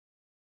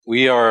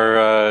We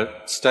are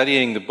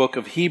studying the book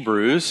of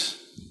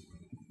Hebrews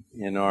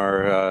in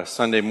our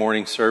Sunday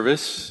morning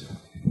service,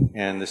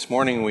 and this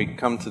morning we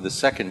come to the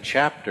second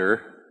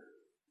chapter.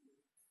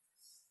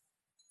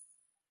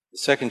 The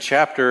second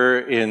chapter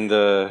in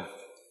the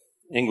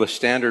English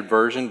Standard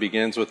Version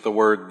begins with the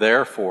word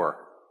therefore.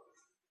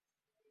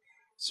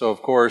 So,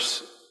 of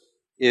course,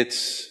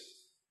 it's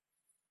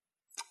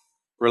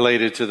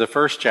related to the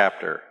first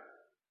chapter.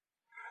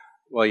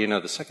 Well, you know,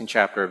 the second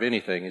chapter of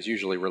anything is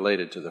usually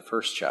related to the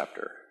first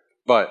chapter.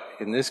 But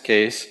in this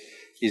case,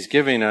 he's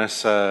giving us,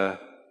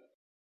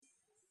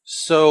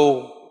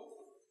 so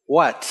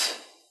what?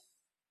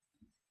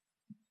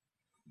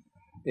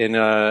 In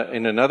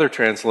another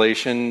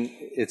translation,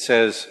 it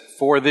says,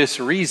 for this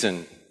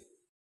reason.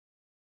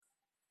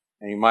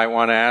 And you might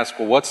want to ask,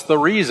 well, what's the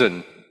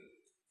reason?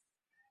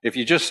 If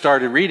you just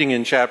started reading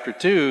in chapter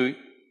 2,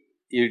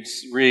 you'd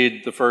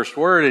read the first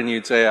word and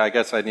you'd say, I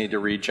guess I need to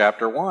read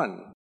chapter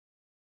 1.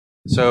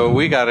 So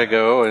we got to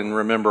go and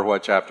remember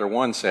what chapter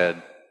 1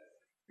 said.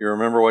 You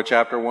remember what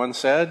chapter 1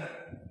 said?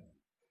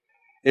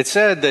 It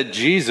said that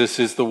Jesus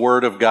is the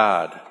Word of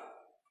God.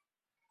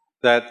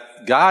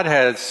 That God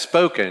has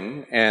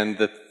spoken, and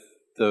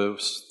the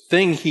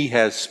thing He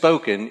has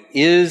spoken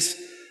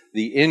is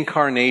the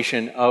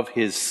incarnation of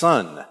His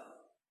Son.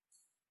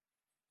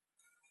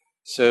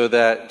 So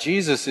that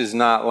Jesus is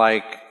not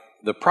like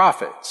the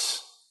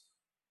prophets,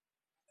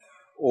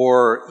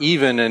 or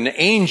even an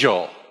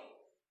angel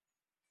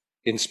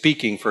in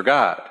speaking for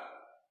God.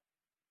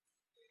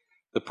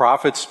 The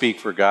prophets speak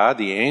for God,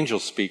 the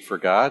angels speak for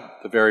God.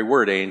 The very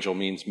word angel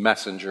means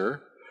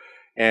messenger.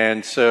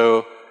 And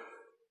so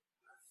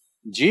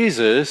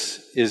Jesus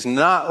is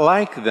not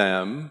like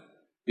them,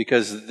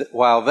 because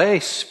while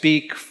they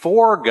speak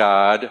for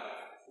God,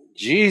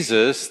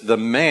 Jesus, the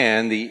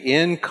man, the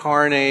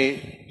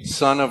incarnate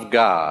Son of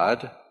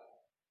God,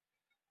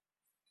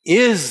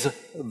 is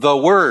the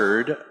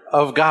Word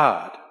of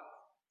God.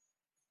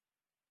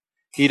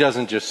 He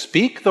doesn't just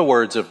speak the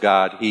words of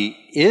God, He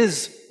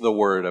is the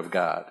Word of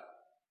God.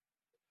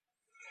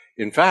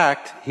 In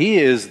fact, He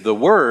is the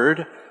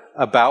Word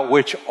about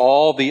which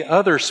all the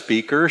other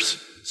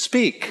speakers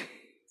speak.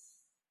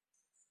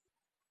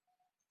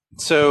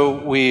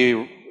 So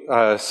we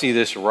see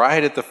this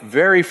right at the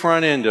very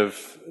front end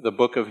of the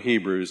book of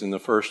Hebrews in the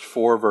first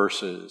 4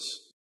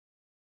 verses.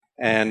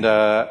 And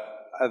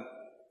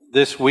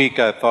this week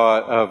I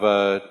thought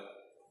of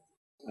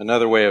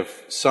another way of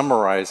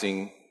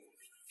summarizing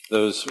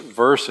those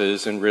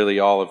verses and really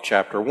all of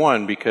chapter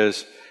 1,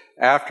 because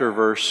after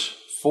verse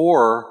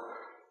 4,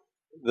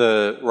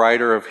 the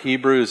writer of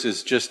Hebrews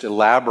is just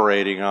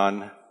elaborating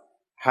on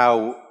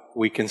how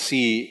we can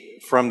see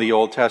from the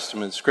Old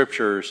Testament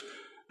scriptures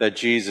that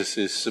Jesus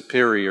is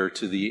superior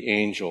to the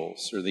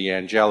angels or the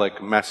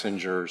angelic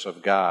messengers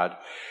of God.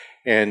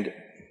 And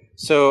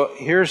so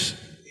here's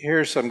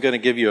I'm going to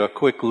give you a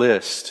quick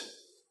list,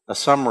 a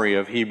summary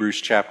of Hebrews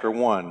chapter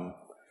 1.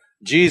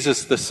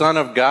 Jesus, the Son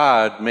of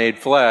God made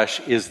flesh,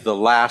 is the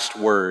last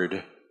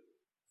word.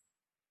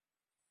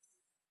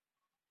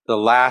 The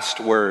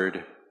last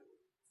word.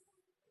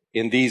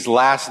 In these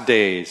last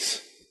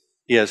days,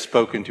 He has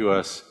spoken to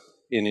us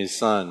in His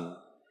Son,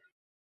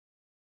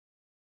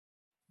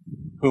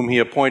 whom He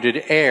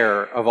appointed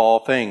heir of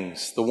all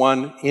things. The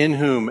one in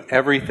whom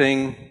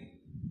everything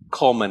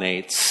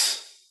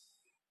culminates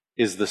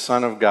is the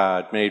Son of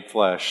God made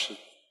flesh,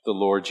 the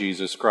Lord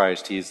Jesus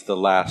Christ. He's the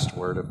last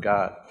word of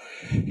God.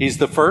 He's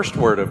the first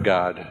word of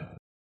God.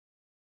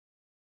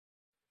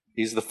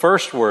 He's the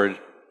first word. It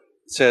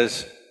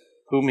says,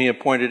 whom He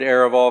appointed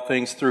heir of all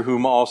things, through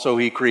whom also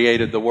He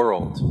created the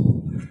world.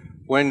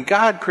 When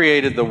God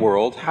created the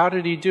world, how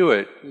did He do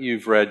it?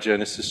 You've read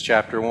Genesis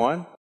chapter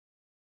 1.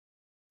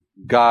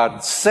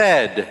 God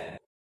said,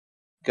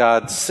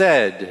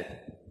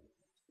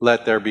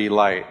 let there be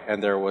light,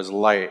 and there was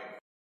light.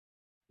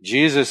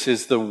 Jesus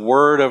is the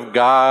Word of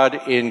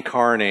God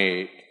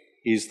incarnate.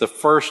 He's the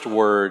first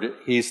Word.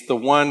 He's the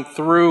one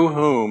through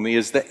whom, He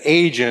is the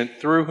agent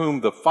through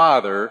whom the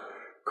Father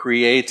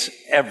creates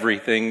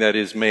everything that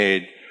is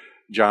made.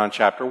 John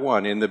chapter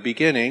 1. In the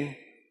beginning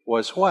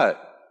was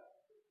what?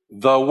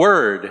 The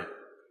Word.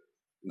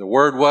 The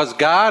Word was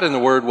God, and the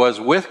Word was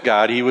with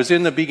God. He was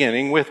in the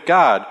beginning with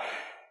God.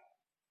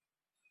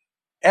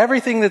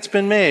 Everything that's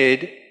been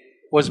made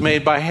was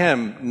made by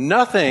Him.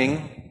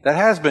 Nothing that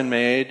has been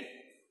made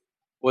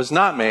was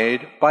not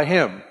made by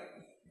Him.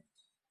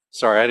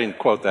 Sorry, I didn't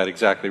quote that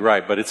exactly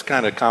right, but it's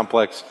kind of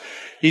complex.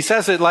 He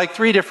says it like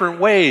 3 different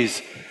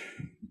ways.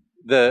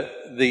 The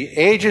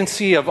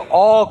agency of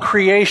all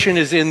creation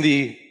is in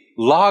the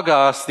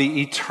Logos,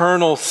 the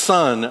eternal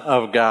Son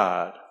of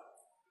God.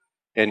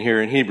 And here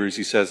in Hebrews,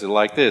 he says it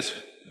like this: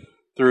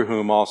 through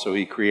whom also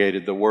He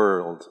created the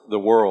world,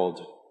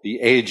 the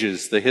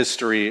ages, the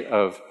history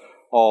of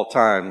all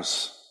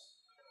times.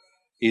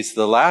 He's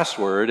the last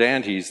word,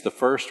 and He's the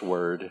first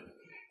word,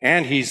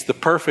 and He's the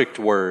perfect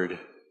word.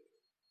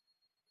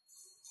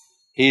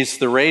 He's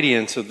the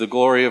radiance of the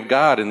glory of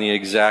God and the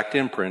exact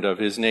imprint of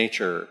His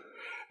nature.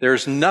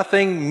 There's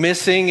nothing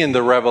missing in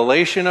the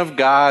revelation of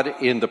God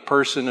in the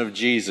person of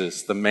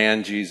Jesus, the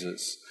man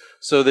Jesus.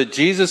 So that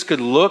Jesus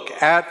could look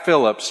at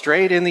Philip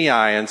straight in the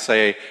eye and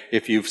say,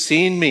 if you've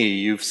seen me,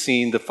 you've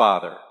seen the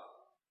Father.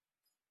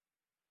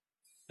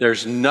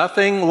 There's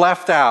nothing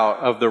left out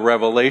of the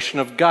revelation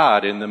of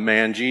God in the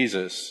man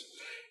Jesus.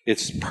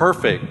 It's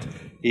perfect.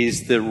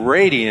 He's the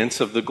radiance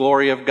of the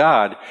glory of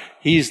God.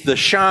 He's the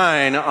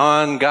shine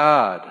on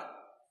God.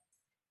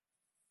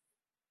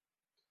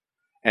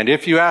 And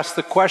if you ask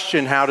the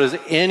question, how does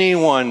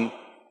anyone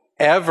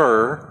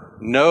ever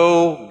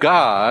know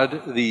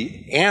God?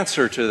 The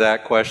answer to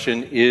that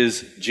question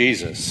is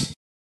Jesus.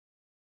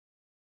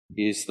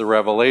 He's the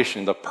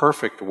revelation, the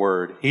perfect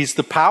Word. He's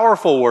the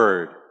powerful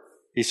Word.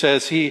 He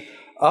says he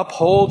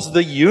upholds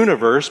the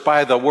universe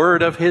by the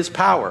word of his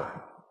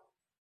power.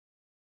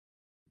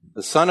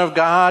 The Son of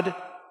God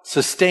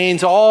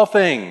sustains all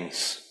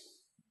things,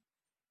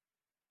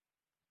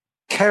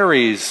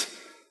 carries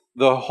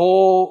the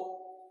whole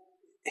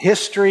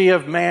history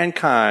of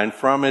mankind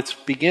from its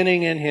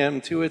beginning in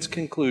him to its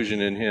conclusion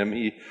in him.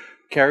 He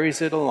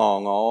carries it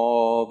along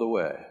all the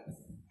way.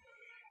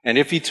 And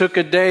if he took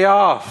a day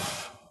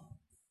off,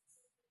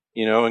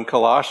 in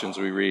Colossians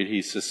we read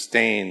he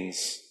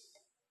sustains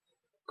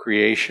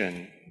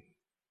creation.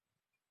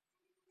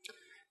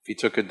 If he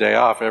took a day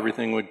off,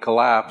 everything would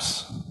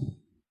collapse.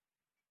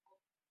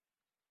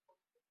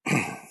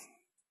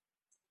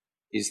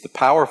 He's the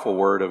powerful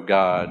Word of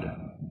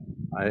God.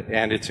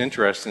 And it's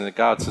interesting that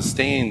God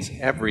sustains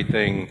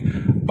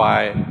everything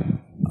by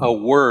a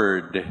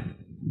word.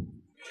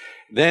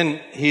 Then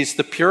he's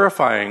the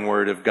purifying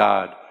Word of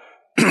God.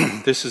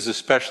 This is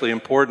especially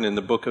important in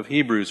the book of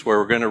Hebrews, where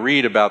we're going to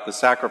read about the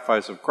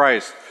sacrifice of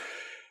Christ,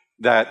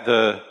 that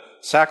the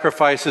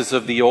sacrifices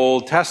of the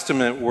Old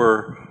Testament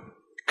were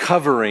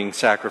covering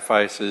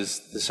sacrifices.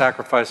 The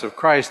sacrifice of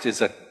Christ is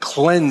a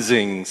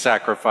cleansing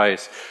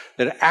sacrifice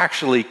that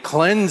actually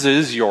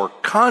cleanses your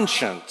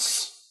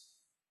conscience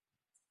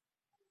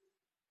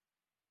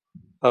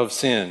of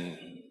sin.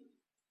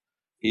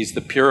 He's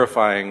the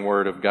purifying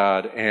Word of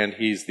God, and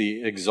he's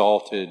the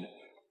exalted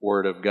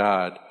Word of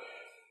God.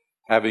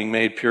 Having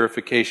made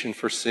purification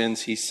for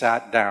sins, he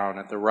sat down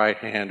at the right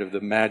hand of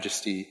the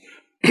Majesty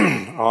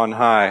on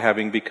high,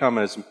 having become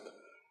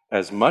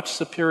as much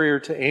superior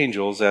to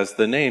angels as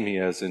the name he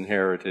has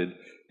inherited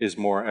is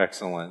more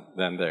excellent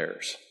than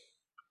theirs.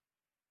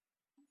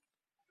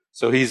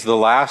 So he's the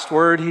last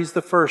Word, he's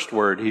the first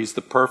Word, he's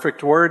the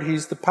perfect Word,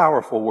 he's the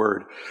powerful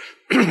Word,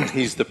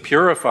 he's the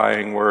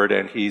purifying Word,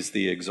 and he's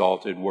the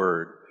exalted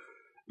Word.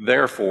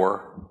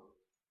 Therefore,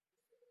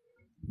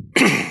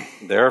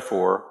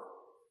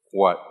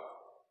 what?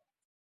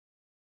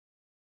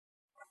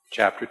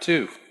 Chapter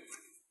 2.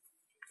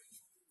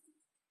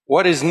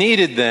 What is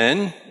needed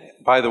then,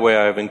 by the way,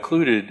 I've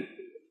included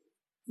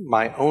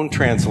my own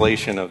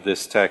translation of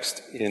this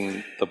text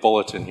in the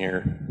bulletin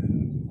here.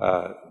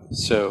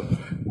 So,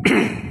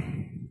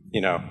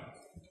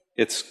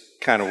 it's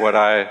kind of what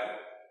I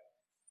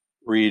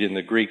read in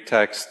the Greek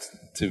text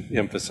to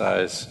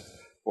emphasize,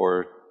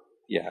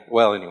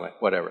 anyway,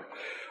 whatever.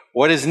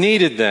 What is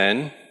needed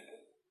then,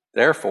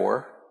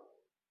 therefore,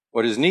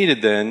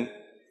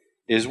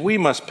 is we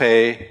must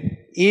pay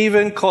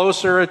even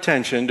closer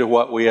attention to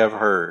what we have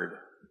heard,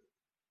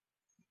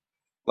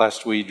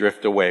 lest we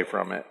drift away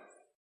from it.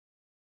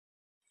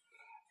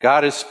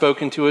 God has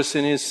spoken to us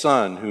in his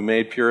Son, who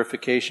made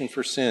purification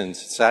for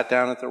sins, sat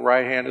down at the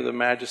right hand of the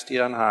Majesty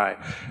on high,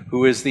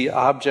 who is the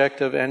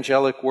object of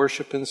angelic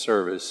worship and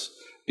service,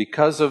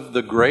 because of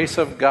the grace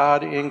of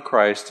God in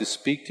Christ to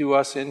speak to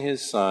us in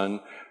his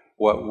Son.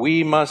 What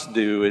we must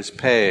do is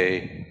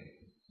pay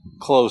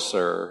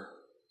closer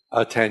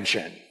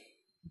attention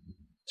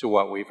to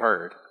what we've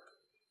heard.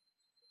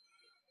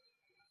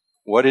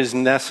 What is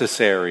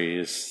necessary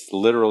is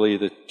literally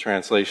the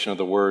translation of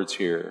the words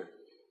here.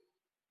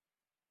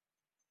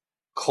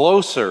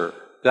 Closer,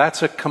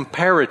 that's a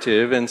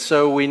comparative, and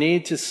so we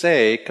need to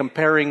say,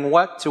 comparing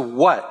what to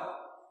what?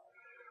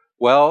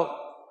 Well,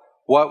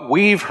 what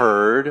we've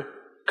heard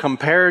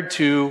compared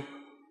to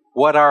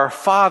what our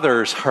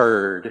fathers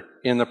heard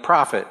in the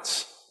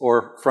prophets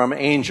or from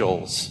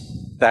angels.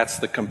 That's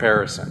the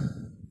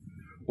comparison.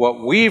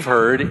 What we've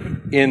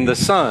heard in the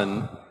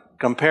Son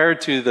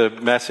compared to the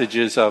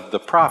messages of the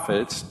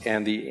prophets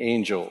and the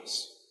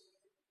angels.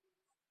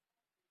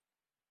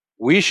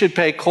 We should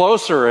pay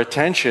closer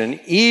attention,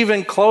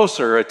 even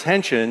closer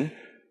attention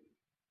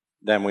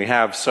than we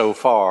have so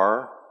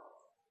far,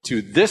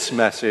 to this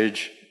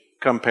message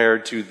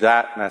compared to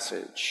that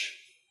message.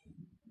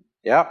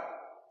 Yep.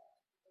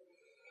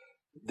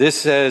 This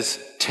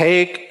says,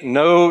 take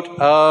note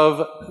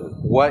of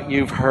what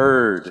you've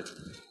heard.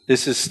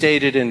 This is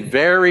stated in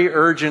very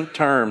urgent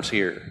terms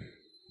here,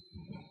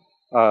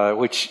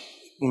 which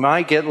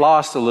might get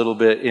lost a little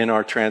bit in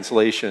our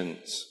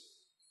translations.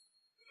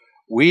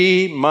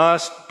 We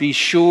must be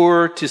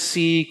sure to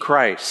see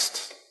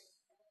Christ.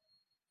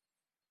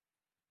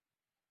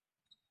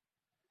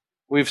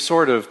 We've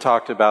sort of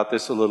talked about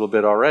this a little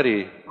bit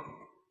already,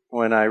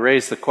 when I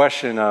raise the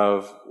question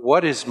of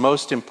what is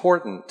most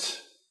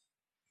important?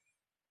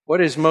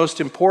 What is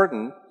most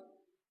important?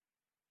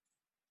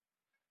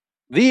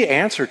 The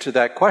answer to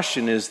that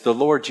question is the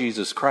Lord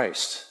Jesus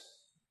Christ.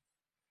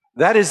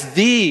 That is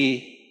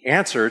the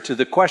answer to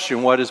the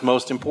question, what is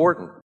most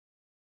important?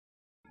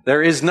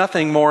 There is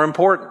nothing more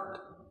important.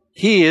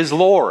 He is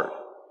Lord.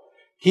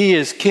 He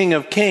is King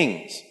of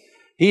Kings.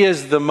 He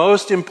is the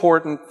most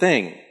important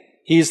thing.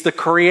 He's the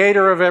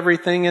creator of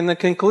everything and the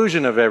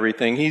conclusion of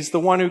everything. He's the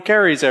one who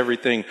carries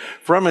everything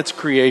from its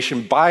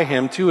creation by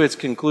him to its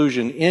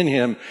conclusion in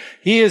him.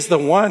 He is the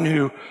one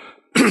who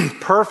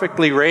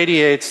perfectly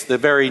radiates the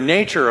very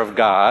nature of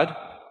God.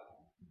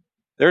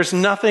 There's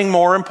nothing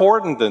more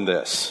important than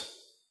this.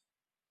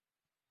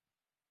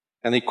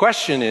 And the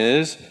question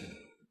is,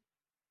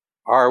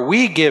 are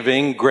we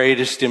giving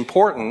greatest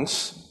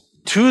importance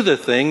to the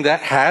thing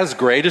that has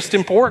greatest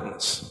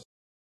importance,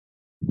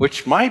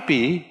 which might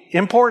be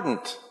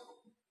important?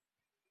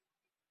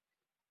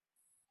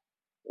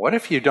 What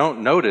if you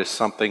don't notice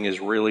something is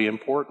really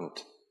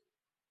important?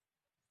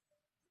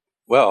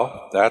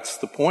 Well, that's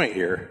the point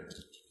here.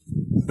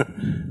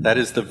 That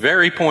is the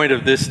very point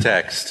of this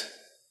text.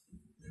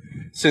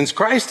 Since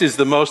Christ is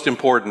the most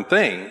important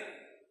thing,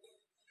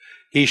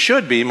 he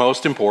should be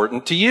most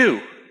important to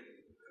you.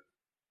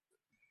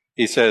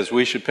 He says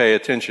we should pay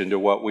attention to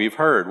what we've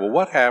heard. Well,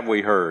 what have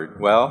we heard?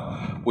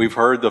 Well, we've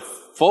heard the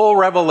full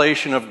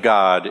revelation of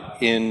God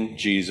in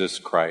Jesus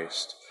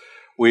Christ.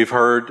 We've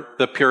heard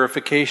the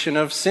purification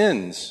of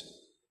sins,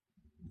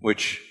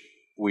 which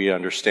we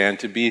understand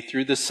to be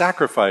through the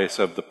sacrifice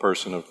of the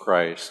person of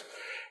Christ.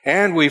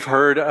 And we've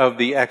heard of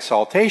the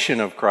exaltation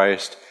of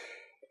Christ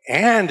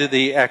and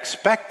the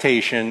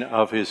expectation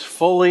of his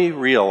fully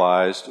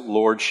realized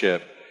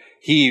lordship.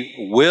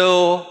 He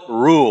will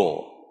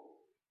rule.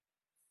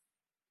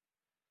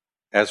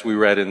 As we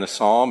read in the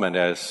psalm, and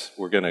as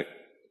we're going to,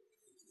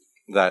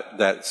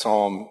 that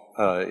psalm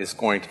is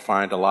going to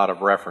find a lot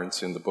of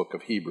reference in the book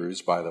of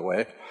Hebrews, by the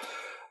way.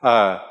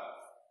 The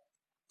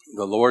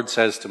Lord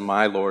says to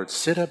my Lord,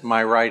 sit at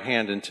my right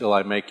hand until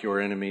I make your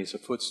enemies a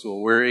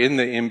footstool. We're in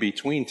the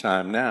in-between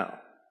time now.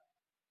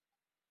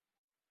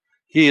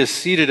 He is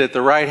seated at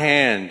the right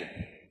hand,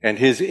 and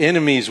his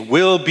enemies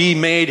will be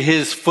made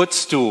his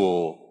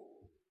footstool.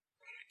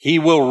 He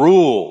will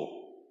rule.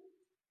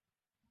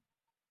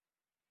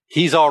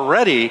 He's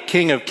already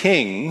King of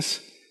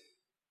Kings,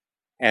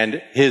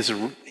 and his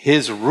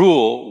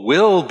rule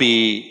will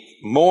be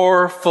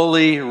more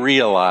fully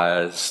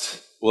realized,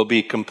 will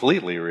be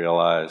completely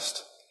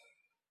realized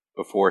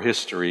before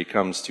history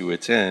comes to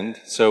its end.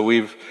 So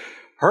we've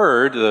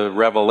heard the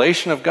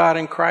revelation of God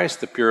in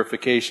Christ, the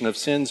purification of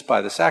sins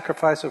by the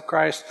sacrifice of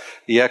Christ,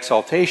 the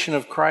exaltation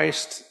of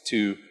Christ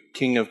to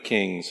King of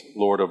Kings,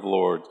 Lord of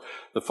Lords.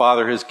 The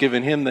Father has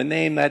given him the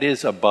name that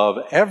is above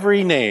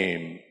every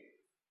name,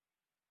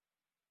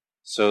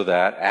 so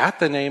that at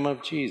the name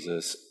of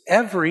Jesus,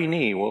 every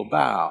knee will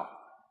bow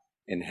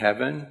in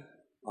heaven,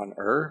 on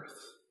earth,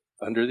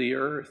 under the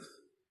earth.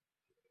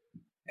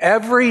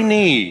 Every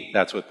knee,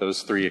 that's what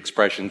those three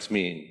expressions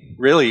mean.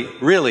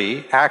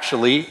 Really,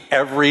 actually,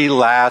 every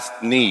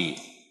last knee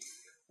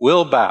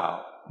will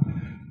bow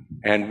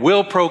and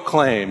will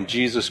proclaim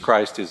Jesus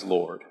Christ is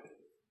Lord.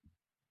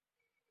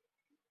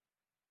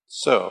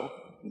 So,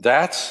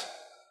 that's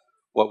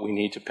what we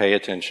need to pay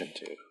attention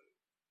to.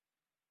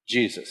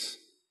 Jesus.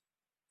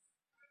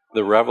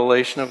 The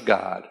revelation of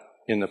God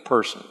in the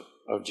person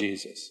of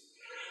Jesus.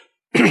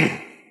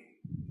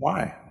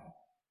 Why?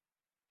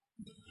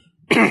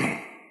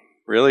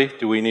 Really?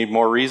 Do we need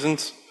more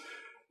reasons?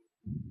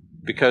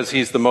 Because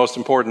he's the most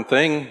important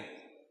thing,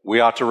 we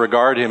ought to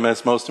regard him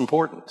as most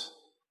important.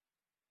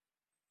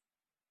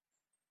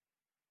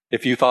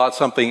 If you thought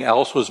something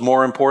else was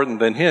more important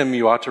than him,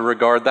 you ought to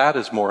regard that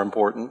as more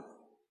important.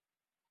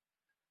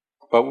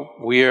 But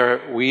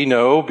we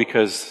know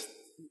because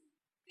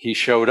he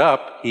showed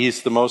up,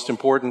 he's the most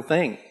important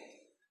thing.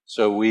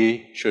 So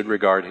we should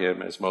regard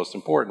him as most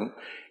important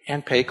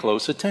and pay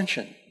close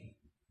attention.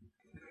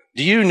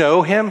 Do you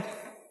know him?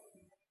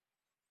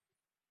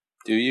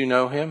 Do you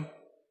know him?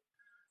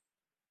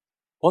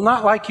 Well,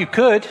 not like you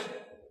could.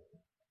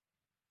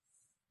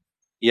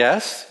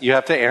 Yes, you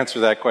have to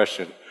answer that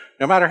question.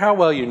 No matter how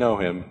well you know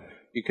him,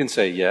 you can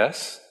say,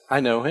 yes,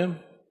 I know him,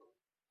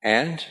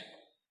 and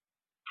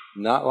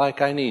not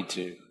like I need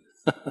to.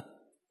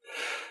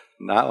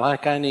 Not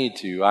like I need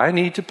to. I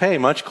need to pay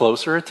much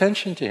closer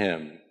attention to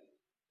him.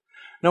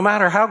 No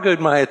matter how good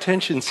my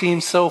attention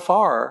seems so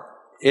far,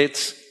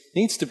 it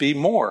needs to be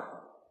more.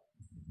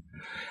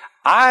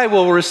 I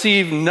will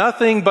receive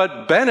nothing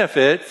but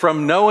benefit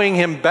from knowing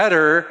him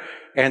better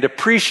and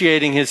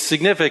appreciating his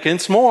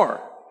significance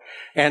more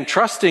and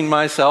trusting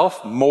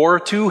myself more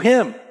to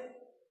him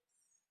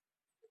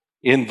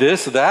in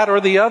this, that, or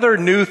the other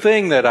new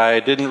thing that I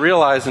didn't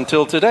realize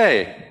until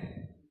today.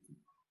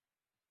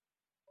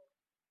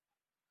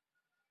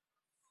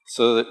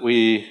 So that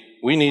we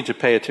need to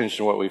pay attention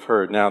to what we've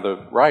heard. Now,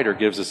 the writer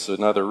gives us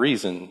another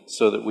reason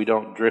so that we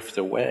don't drift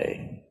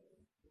away.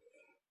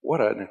 What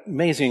an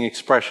amazing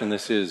expression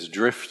this is,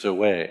 drift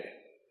away.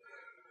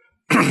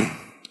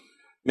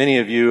 Many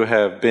of you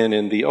have been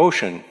in the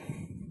ocean,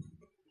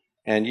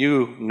 and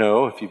you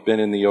know, if you've been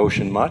in the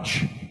ocean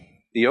much,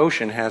 the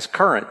ocean has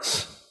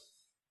currents.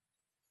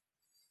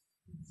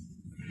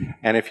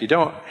 And if you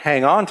don't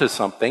hang on to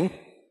something,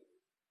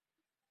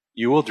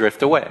 you will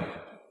drift away.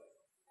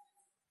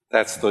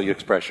 That's the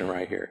expression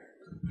right here.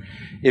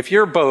 If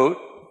your boat,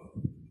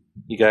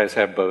 you guys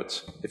have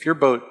boats, if your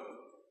boat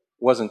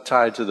wasn't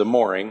tied to the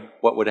mooring,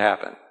 what would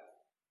happen?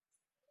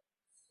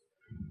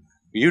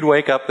 You'd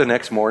wake up the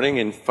next morning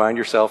and find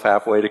yourself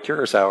halfway to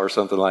Curacao or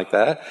something like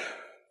that.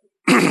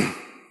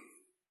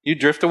 You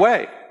drift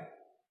away.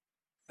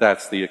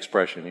 That's the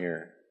expression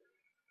here.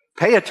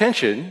 Pay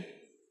attention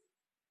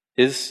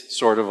is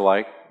sort of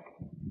like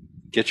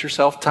get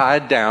yourself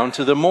tied down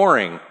to the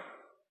mooring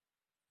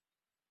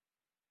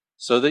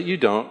so that you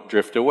don't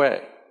drift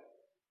away.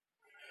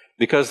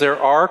 Because there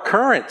are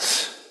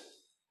currents.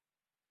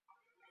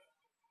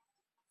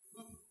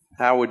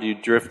 How would you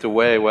drift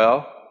away?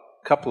 Well,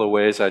 a couple of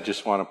ways I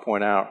just want to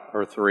point out,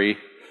 or three.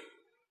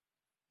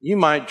 You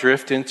might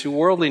drift into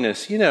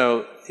worldliness. You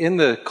know, in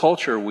the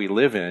culture we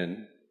live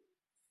in,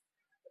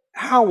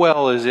 how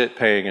well is it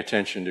paying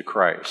attention to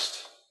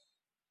Christ?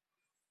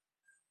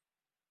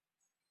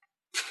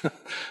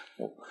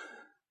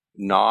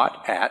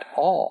 Not at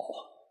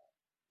all.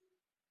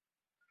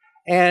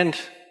 And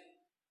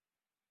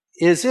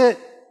does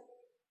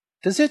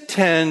it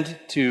tend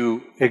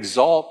to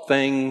exalt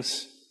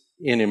things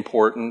in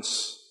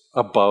importance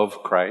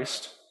above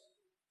Christ?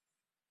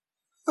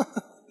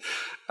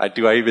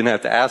 Do I even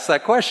have to ask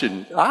that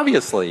question?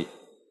 Obviously.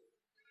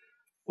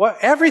 Well,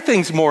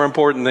 everything's more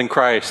important than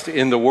Christ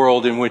in the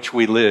world in which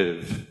we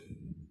live.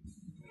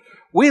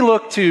 We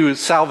look to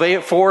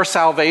for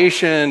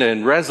salvation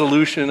and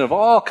resolution of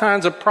all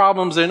kinds of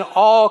problems in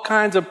all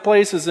kinds of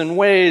places and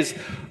ways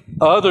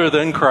other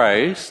than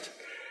Christ.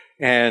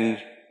 And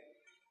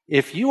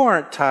if you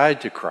aren't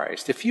tied to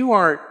Christ, if you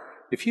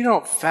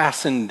don't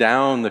fasten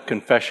down the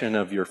confession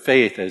of your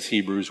faith, as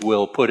Hebrews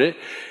will put it,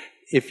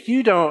 if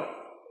you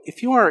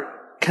aren't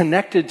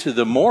connected to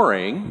the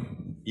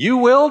mooring, you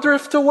will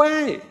drift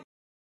away.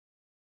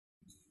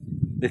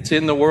 It's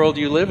in the world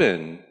you live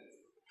in.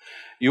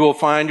 You will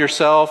find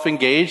yourself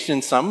engaged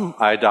in some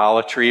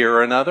idolatry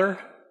or another,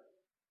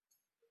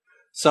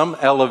 some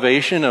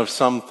elevation of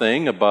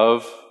something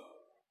above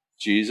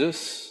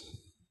Jesus.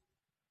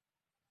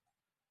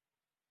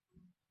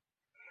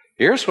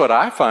 Here's what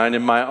I find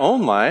in my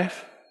own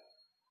life.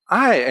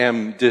 I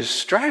am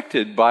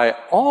distracted by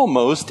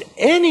almost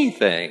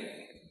anything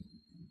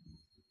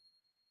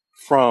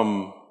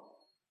from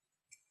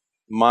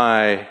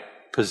my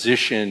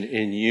position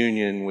in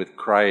union with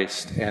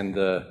Christ and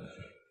the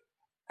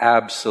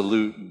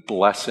absolute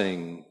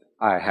blessing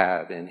I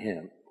have in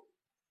Him.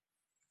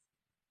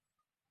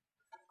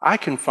 I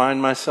can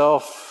find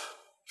myself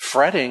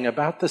fretting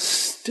about the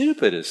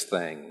stupidest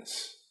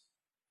things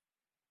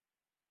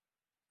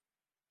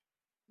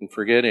and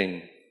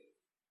forgetting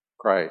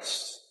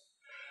Christ.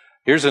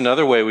 Here's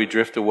another way we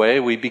drift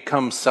away. We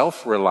become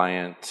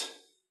self-reliant.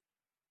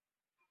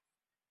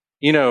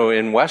 You know,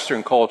 in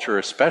Western culture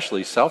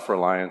especially,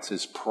 self-reliance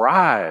is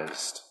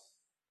prized.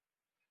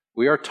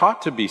 We are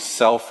taught to be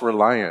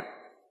self-reliant.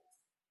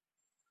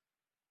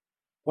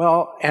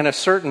 Well, and a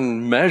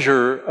certain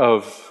measure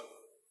of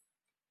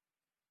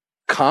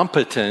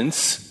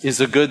competence is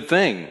a good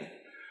thing.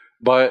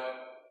 But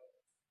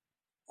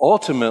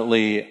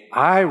ultimately,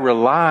 I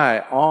rely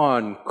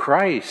on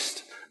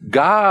Christ.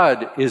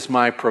 God is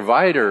my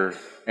provider,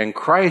 and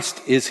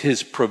Christ is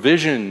His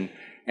provision,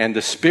 and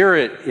the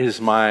Spirit is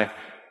my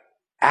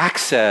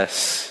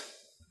access,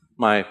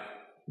 my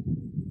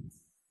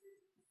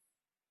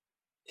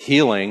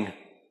healing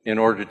in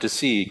order to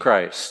see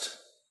Christ.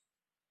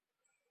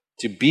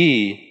 To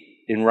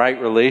be in right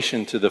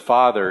relation to the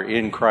Father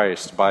in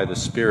Christ by the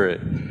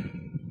Spirit.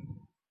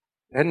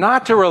 And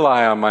not to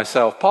rely on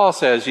myself. Paul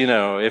says, you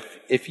know,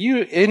 if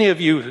any of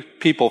you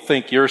people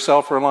think you're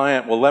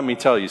self-reliant, well, let me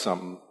tell you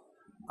something.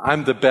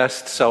 I'm the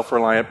best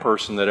self-reliant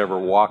person that ever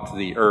walked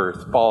the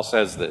earth. Paul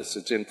says this.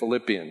 It's in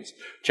Philippians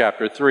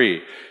chapter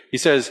 3. He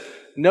says,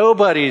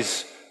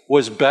 nobody's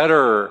was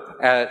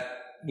better at,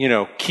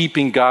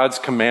 keeping God's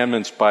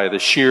commandments by the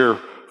sheer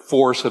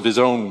force of his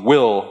own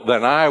will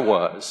than I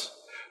was.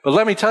 But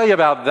let me tell you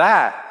about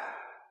that.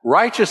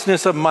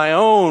 Righteousness of my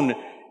own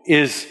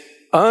is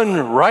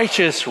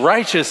unrighteous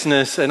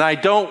righteousness, and I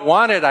don't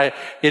want it.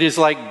 It is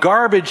like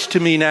garbage to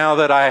me now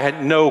that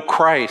I know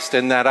Christ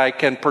and that I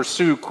can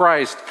pursue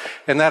Christ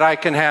and that I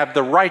can have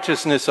the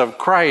righteousness of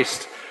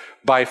Christ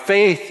by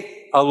faith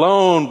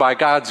alone, by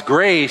God's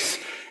grace,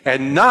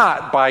 and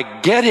not by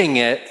getting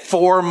it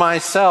for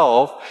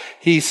myself.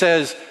 He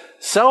says,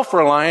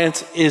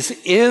 self-reliance is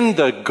in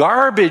the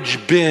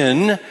garbage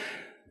bin.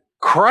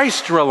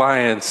 Christ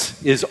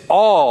reliance is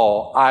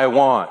all I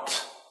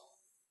want.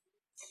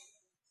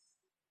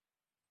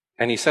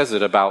 And he says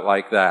it about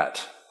like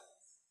that.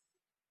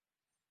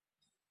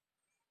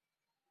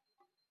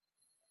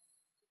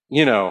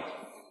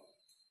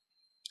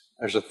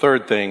 There's a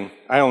third thing.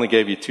 I only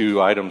gave you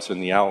 2 items in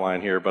the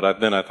outline here,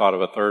 but then I thought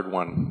of a third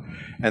one,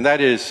 and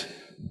that is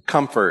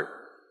comfort.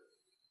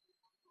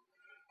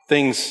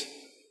 Things,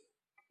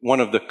 one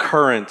of the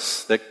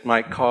currents that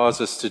might cause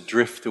us to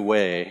drift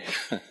away.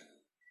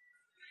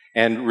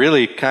 And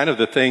really kind of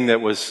the thing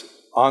that was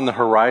on the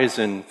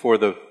horizon for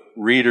the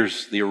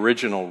readers, the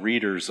original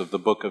readers of the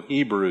book of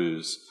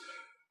Hebrews,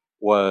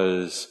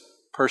 was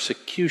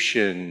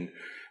persecution.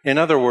 In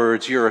other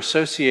words, your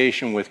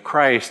association with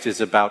Christ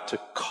is about to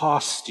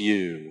cost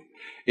you.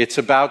 It's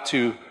about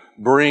to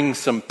bring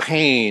some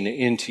pain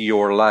into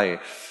your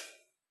life.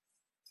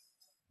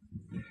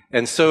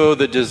 And so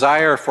the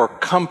desire for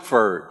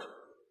comfort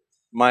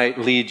might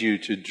lead you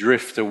to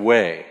drift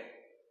away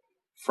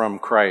from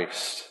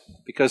Christ.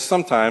 Because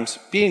sometimes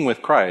being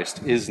with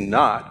Christ is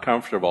not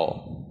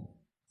comfortable.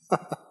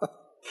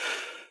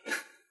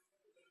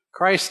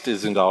 Christ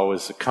isn't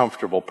always a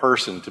comfortable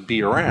person to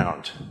be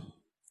around.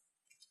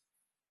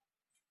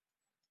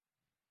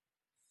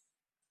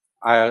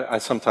 I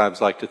sometimes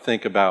like to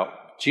think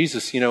about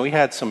Jesus. He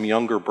had some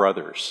younger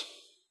brothers.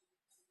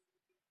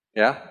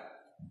 Yeah?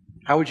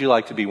 How would you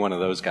like to be one of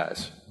those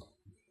guys?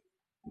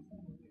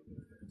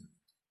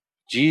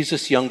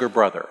 Jesus' younger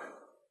brother.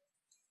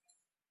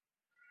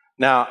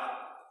 Now,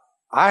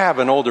 I have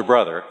an older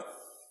brother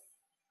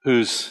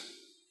who's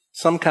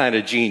some kind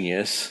of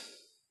genius,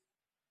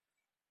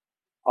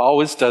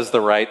 always does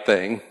the right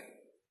thing,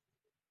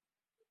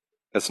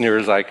 as near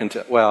as I can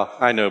tell. Well,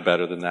 I know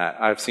better than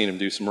that. I've seen him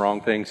do some wrong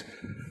things.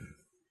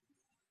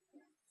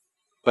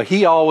 But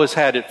he always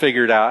had it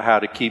figured out how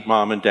to keep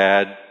mom and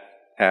dad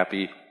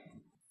happy.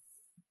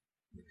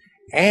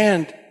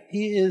 And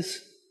he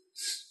is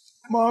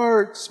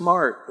smart,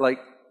 like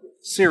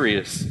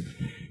serious.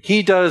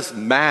 He does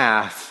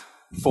math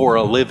for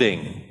a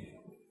living.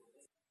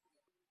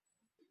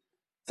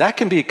 That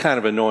can be kind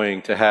of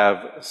annoying to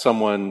have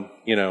someone,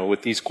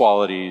 with these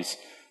qualities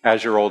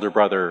as your older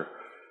brother.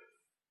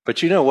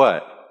 But you know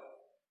what?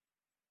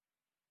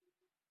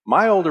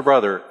 My older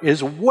brother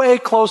is way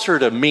closer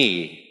to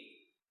me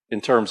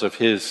in terms of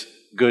his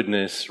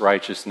goodness,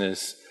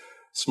 righteousness,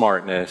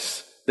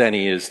 smartness than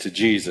he is to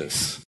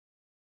Jesus.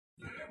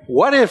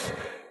 What if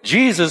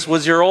Jesus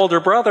was your older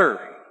brother?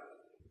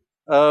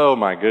 Oh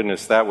my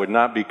goodness, that would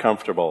not be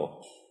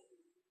comfortable.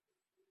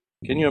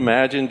 Can you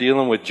imagine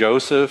dealing with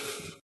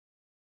Joseph?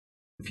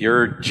 If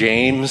you're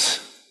James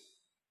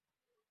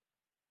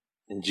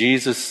and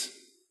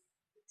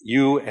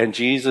you and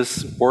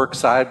Jesus work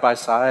side by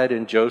side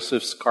in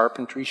Joseph's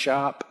carpentry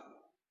shop.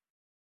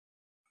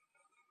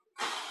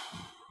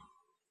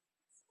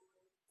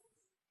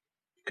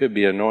 Could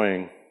be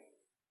annoying.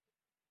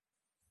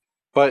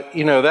 But,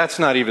 that's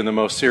not even the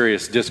most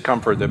serious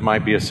discomfort that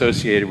might be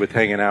associated with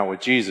hanging out with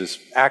Jesus.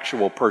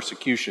 Actual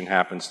persecution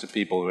happens to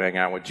people who hang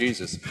out with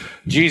Jesus.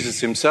 Jesus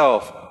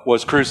himself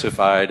was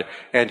crucified,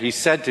 and he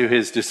said to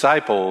his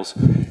disciples,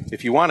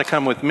 if you want to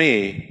come with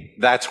me,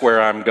 that's where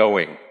I'm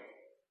going.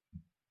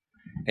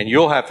 And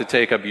you'll have to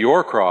take up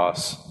your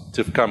cross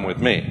to come with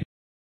me.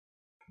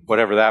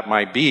 Whatever that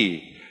might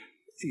be.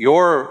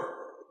 Your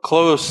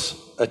close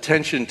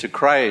attention to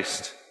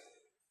Christ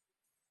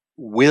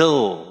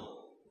will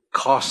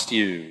cost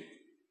you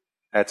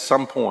at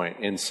some point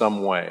in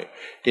some way.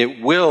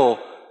 It will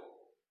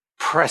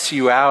press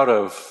you out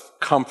of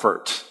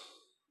comfort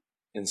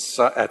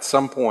at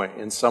some point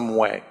in some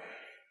way.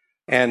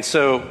 And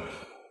so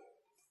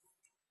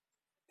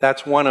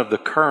that's one of the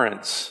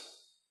currents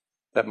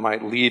that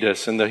might lead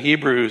us. And the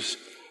Hebrews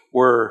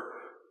were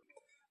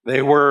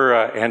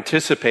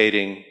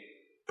anticipating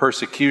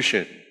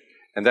persecution.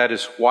 And that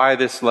is why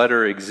this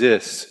letter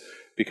exists.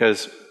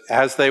 Because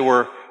as they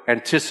were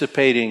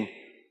anticipating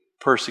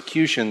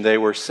persecution, they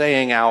were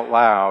saying out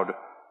loud,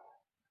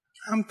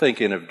 I'm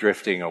thinking of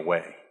drifting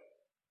away.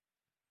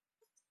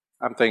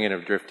 I'm thinking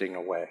of drifting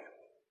away.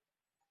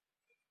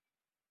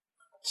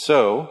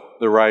 So,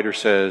 the writer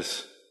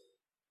says,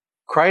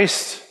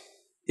 Christ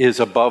is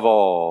above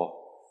all.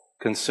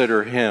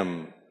 Consider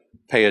him,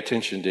 pay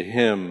attention to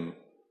him,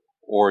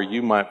 or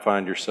you might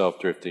find yourself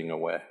drifting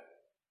away.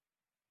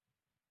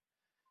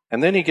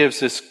 And then he gives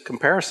this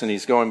comparison.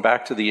 He's going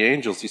back to the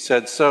angels. He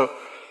said, so,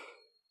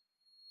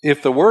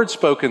 if the word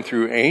spoken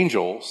through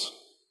angels,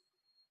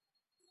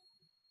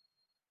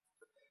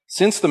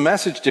 since the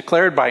message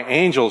declared by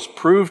angels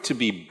proved to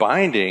be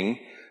binding,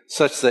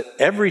 such that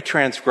every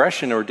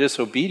transgression or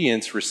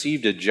disobedience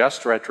received a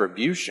just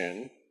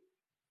retribution.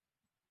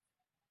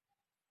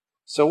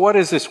 So what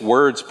is this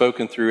word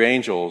spoken through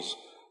angels?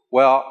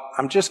 Well,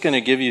 I'm just going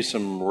to give you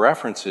some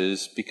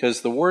references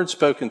because the word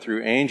spoken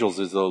through angels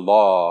is the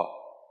law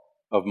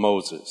of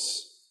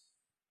Moses.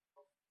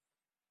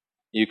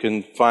 You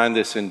can find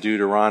this in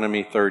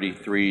Deuteronomy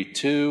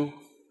 33:2,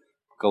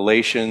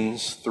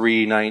 Galatians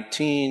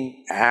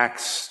 3:19,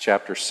 Acts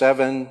chapter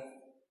 7,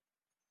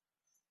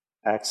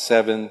 Acts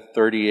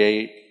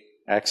 7:38,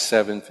 Acts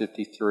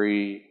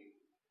 7:53,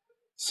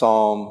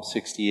 Psalm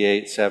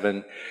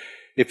 68:7.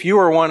 If you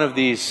are one of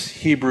these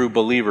Hebrew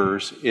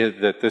believers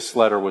that this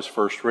letter was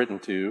first written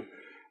to,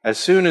 As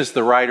soon as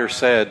the writer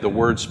said the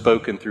word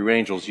spoken through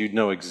angels, you'd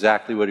know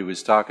exactly what he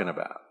was talking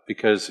about,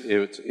 because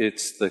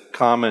it's the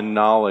common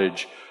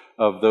knowledge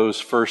of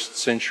those first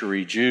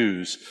century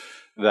Jews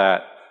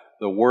that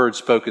the word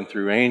spoken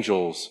through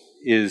angels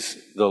is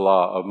the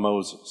law of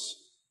Moses.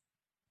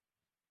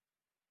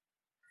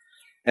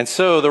 And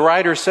so the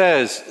writer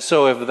says,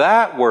 so if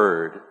that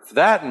word, if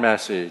that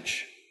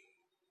message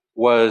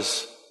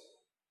was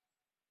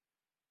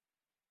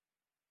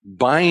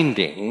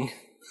binding,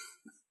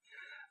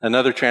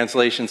 another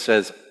translation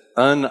says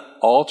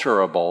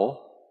unalterable.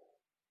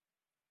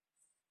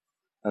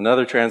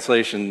 Another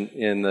translation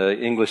in the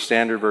English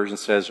Standard Version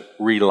says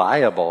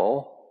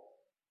reliable.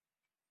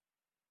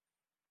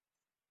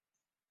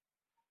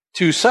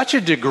 To such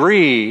a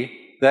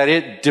degree that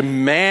it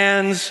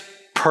demands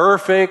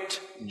perfect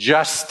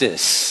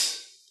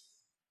justice.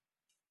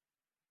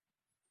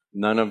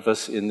 None of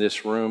us in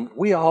this room,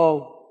 we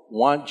all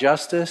want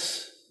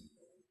justice,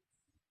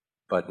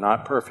 but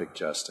not perfect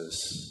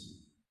justice.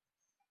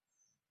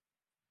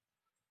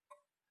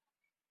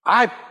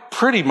 I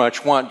pretty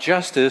much want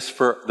justice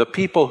for the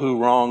people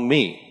who wrong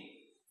me.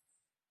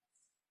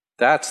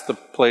 That's the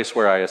place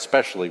where I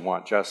especially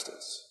want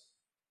justice.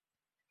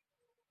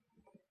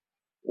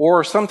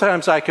 Or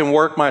sometimes I can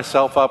work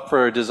myself up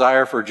for a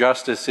desire for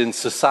justice in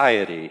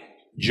society,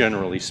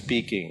 generally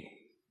speaking.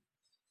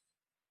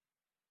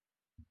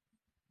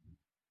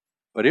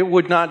 But it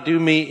would not do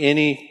me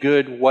any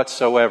good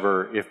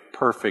whatsoever if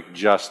perfect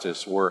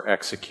justice were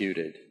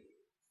executed.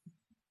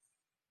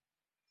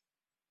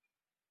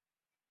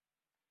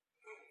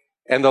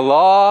 And the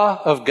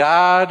law of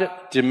God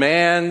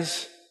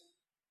demands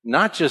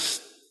not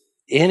just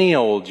any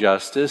old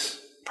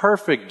justice,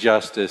 perfect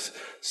justice,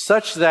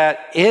 such that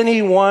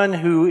anyone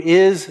who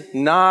is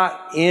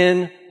not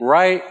in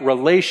right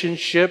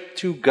relationship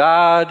to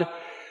God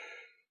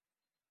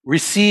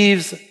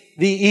receives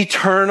the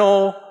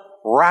eternal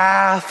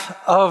wrath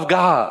of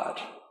God.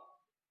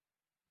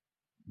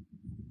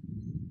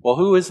 Well,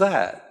 who is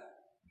that?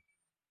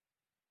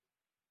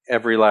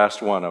 Every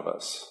last one of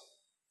us.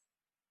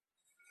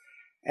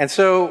 And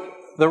so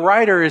the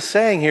writer is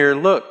saying here,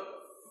 look,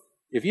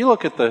 if you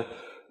look at the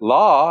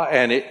law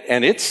and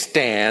it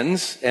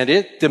stands and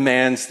it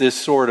demands this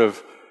sort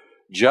of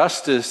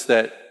justice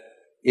that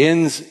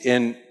ends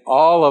in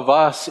all of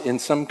us in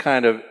some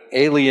kind of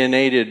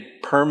alienated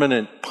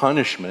permanent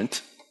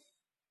punishment,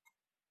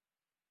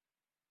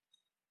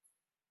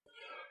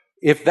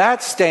 if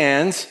that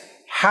stands,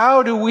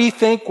 how do we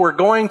think we're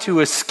going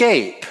to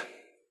escape?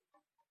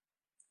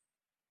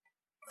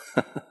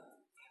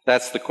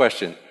 That's the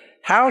question.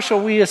 How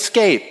shall we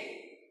escape?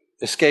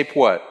 Escape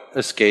what?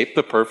 Escape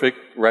the perfect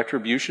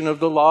retribution of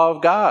the law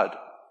of God.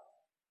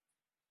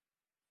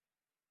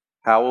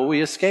 How will we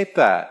escape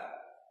that?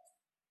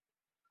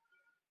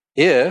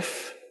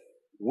 If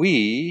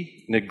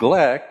we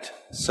neglect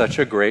such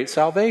a great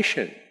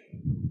salvation.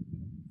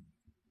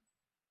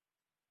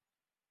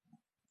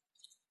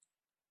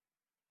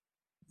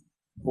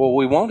 Well,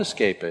 we won't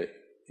escape it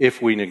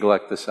if we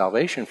neglect the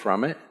salvation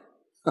from it.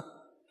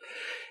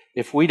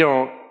 If we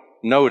don't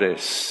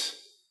notice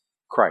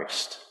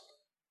Christ.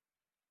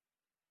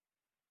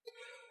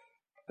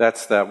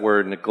 That's that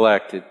word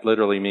neglect. It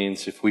literally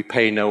means if we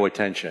pay no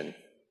attention,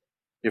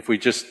 if we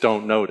just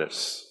don't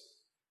notice.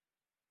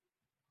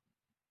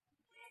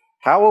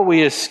 How will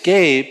we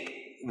escape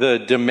the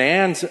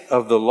demands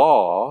of the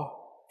law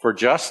for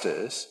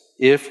justice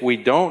if we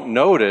don't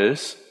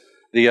notice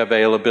the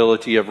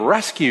availability of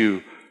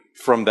rescue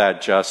from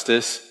that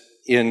justice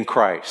in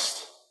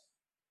Christ?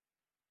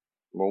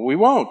 Well, we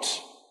won't.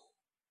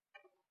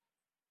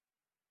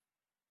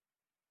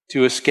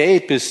 To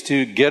escape is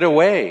to get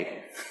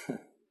away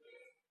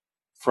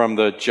from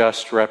the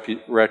just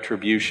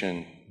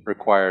retribution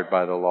required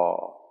by the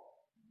law.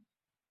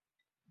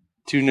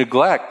 To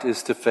neglect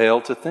is to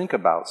fail to think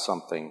about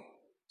something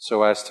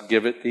so as to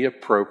give it the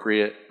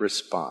appropriate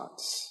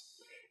response.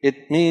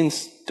 It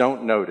means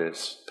don't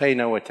notice, pay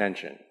no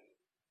attention.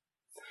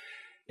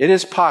 It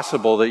is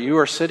possible that you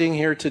are sitting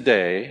here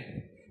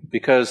today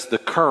because the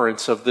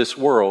currents of this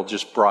world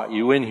just brought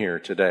you in here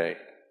today.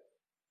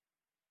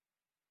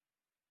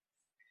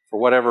 For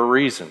whatever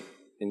reason,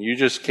 and you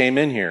just came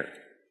in here,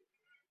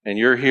 and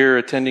you're here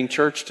attending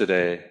church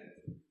today.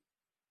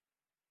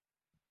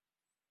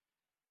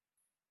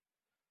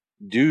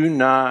 Do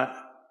not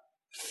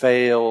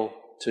fail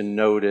to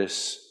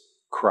notice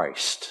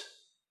Christ.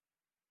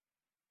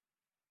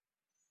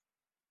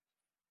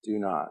 Do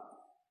not.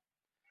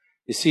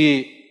 You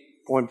see,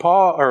 when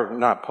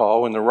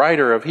when the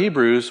writer of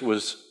Hebrews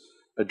was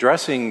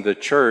addressing the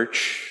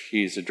church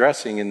he's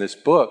addressing in this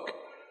book,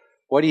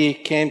 what he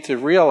came to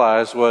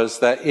realize was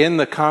that in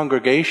the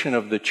congregation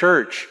of the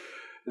church,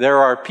 there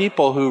are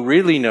people who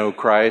really know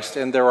Christ,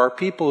 and there are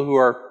people who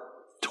are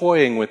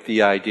toying with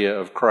the idea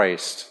of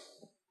Christ.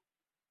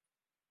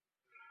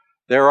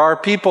 There are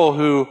people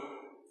who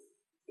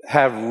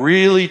have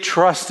really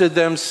trusted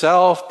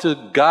themselves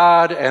to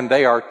God, and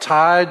they are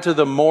tied to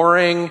the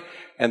mooring,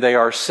 and they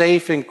are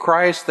safe in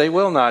Christ. They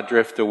will not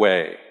drift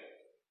away.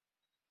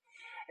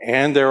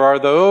 And there are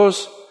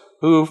those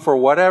who, for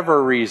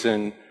whatever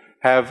reason,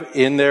 have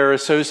in their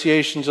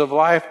associations of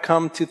life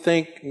come to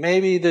think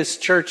maybe this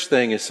church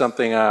thing is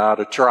something I ought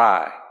to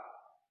try.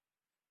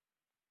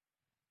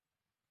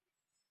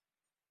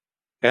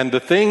 And the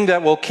thing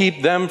that will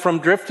keep them from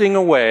drifting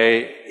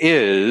away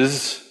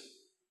is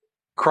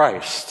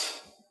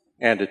Christ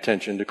and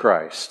attention to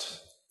Christ.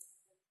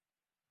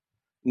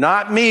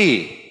 Not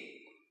me.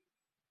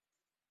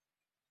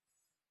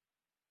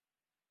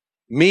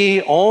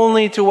 Me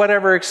only to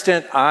whatever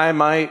extent I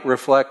might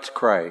reflect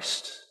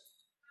Christ.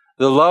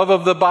 The love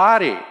of the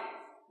body,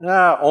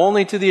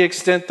 only to the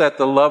extent that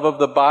the love of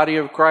the body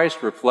of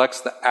Christ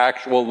reflects the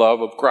actual love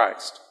of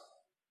Christ.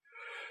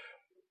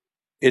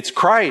 It's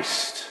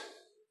Christ.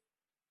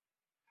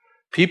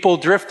 People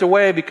drift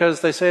away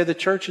because they say the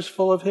church is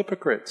full of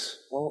hypocrites.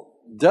 Well,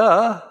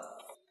 duh.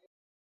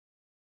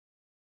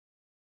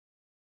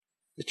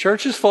 The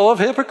church is full of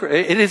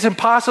hypocrites. It is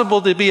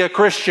impossible to be a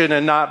Christian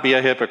and not be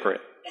a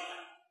hypocrite.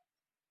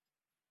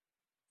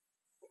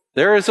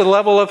 There is a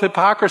level of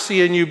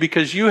hypocrisy in you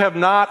because you have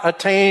not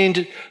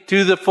attained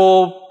to the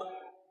full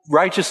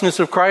righteousness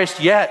of Christ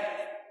yet.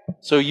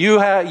 So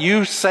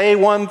you say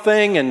one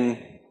thing and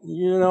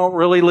you don't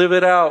really live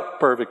it out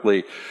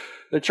perfectly.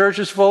 The church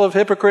is full of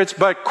hypocrites,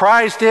 but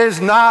Christ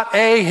is not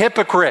a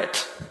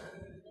hypocrite.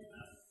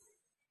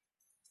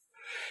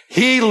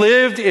 He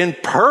lived in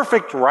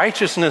perfect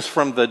righteousness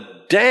from the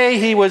day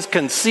he was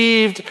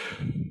conceived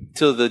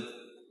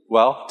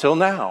till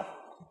now.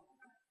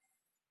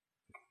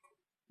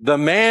 The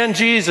man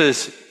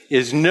Jesus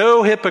is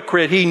no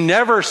hypocrite. He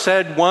never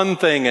said one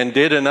thing and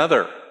did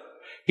another.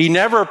 He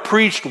never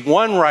preached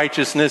one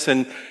righteousness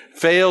and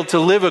failed to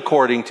live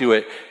according to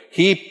it.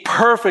 He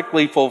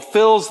perfectly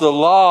fulfills the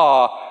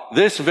law,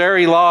 this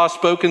very law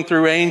spoken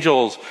through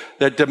angels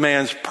that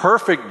demands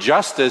perfect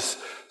justice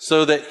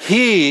so that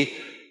he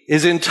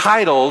is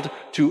entitled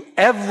to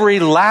every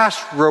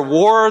last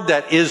reward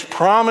that is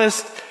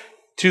promised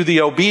to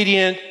the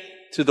obedient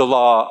to the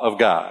law of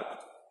God.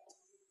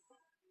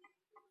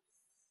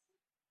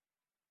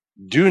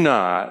 Do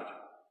not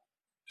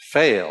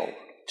fail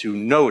to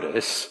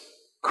notice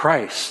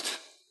Christ.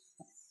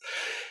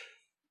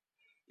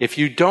 If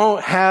you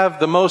don't have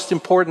the most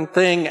important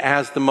thing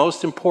as the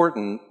most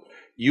important,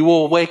 you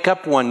will wake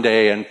up one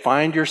day and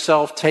find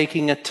yourself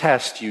taking a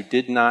test you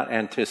did not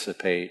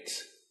anticipate.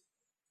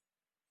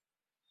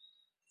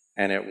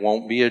 And it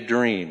won't be a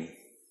dream.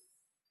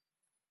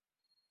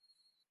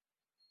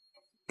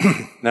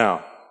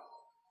 Now,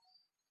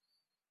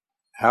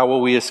 how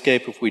will we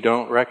escape if we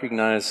don't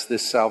recognize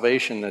this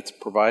salvation that's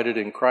provided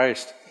in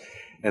Christ?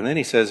 And then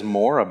he says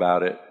more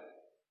about it.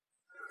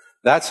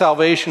 That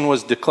salvation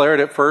was declared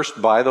at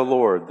first by the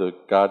Lord.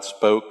 God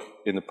spoke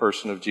in the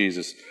person of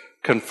Jesus.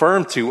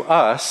 Confirmed to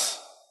us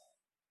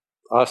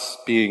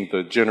being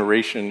the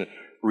generation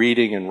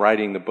reading and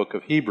writing the book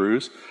of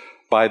Hebrews,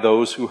 by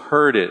those who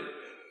heard it.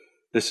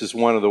 This is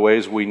one of the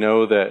ways we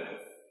know that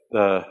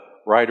the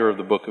writer of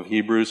the book of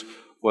Hebrews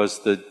was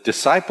the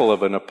disciple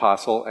of an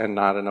apostle and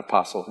not an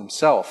apostle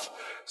himself.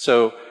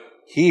 So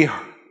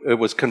it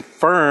was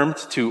confirmed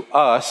to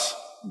us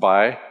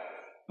by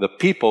the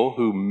people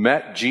who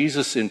met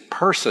Jesus in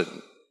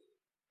person.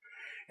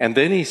 And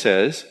then he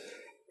says,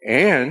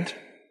 and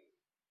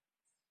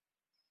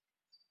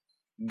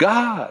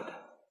God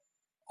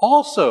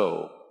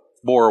also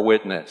bore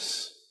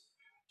witness.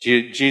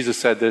 Jesus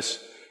said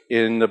this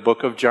in the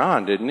book of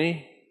John, didn't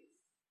he?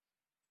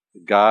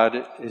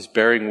 God is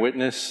bearing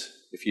witness.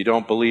 If you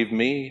don't believe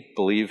me,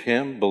 believe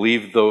him.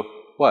 Believe the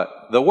what?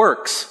 The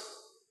works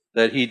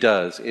that he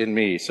does in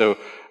me. So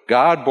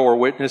God bore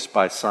witness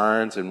by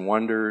signs and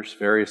wonders,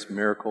 various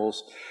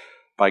miracles,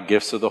 by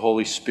gifts of the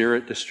Holy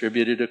Spirit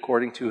distributed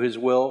according to his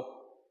will.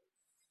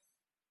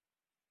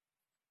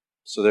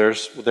 So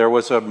there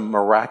was a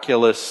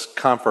miraculous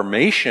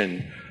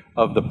confirmation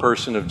of the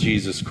person of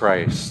Jesus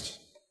Christ.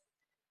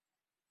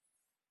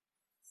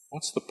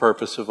 What's the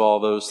purpose of all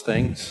those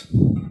things?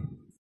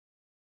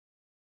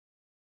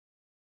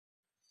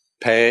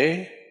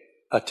 Pay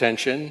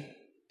attention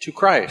to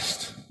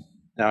Christ.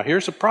 Now,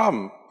 here's a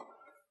problem.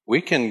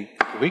 We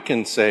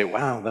can say,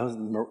 wow,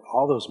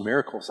 all those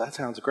miracles, that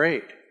sounds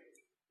great.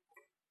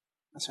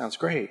 That sounds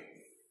great.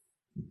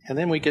 And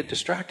then we get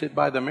distracted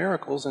by the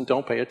miracles and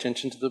don't pay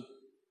attention to the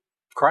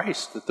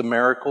Christ that the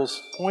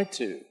miracles point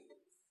to.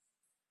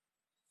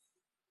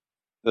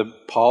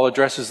 Paul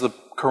addresses the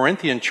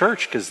Corinthian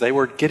church because they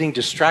were getting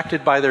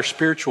distracted by their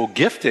spiritual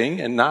gifting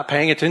and not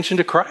paying attention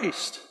to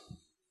Christ.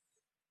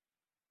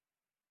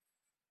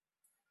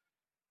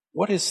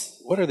 What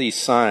are these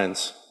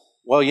signs?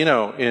 Well,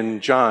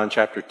 in John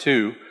chapter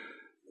 2,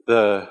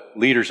 the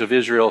leaders of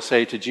Israel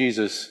say to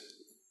Jesus,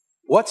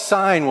 "What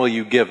sign will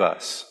you give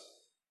us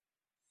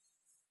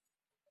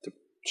to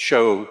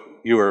show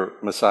you are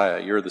Messiah,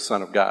 you're the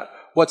Son of God?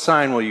 What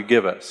sign will you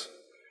give us?"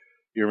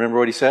 You remember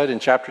what he said in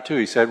chapter 2?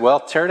 He said,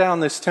 well, tear down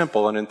this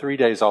temple and in 3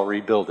 days I'll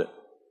rebuild it.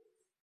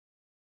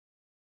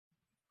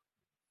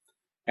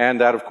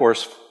 And that, of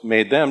course,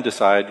 made them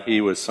decide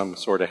he was some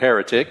sort of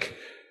heretic.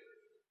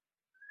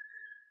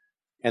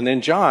 And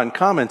then John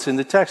comments in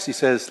the text. He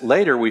says,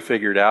 later we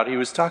figured out he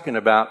was talking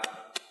about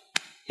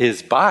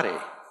his body,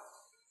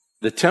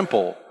 the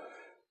temple,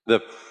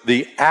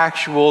 the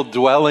actual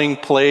dwelling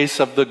place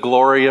of the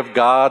glory of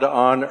God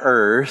on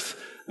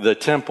earth, the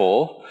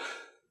temple.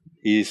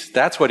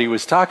 That's what he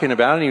was talking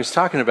about, and he was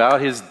talking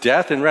about his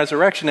death and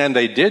resurrection, and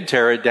they did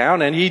tear it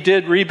down, and he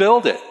did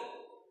rebuild it.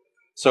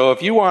 So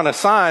if you want a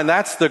sign,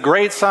 that's the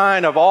great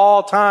sign of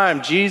all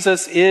time.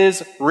 Jesus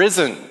is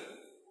risen.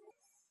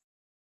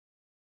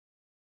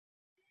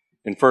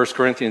 In 1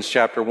 Corinthians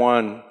chapter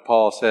 1,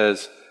 Paul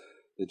says,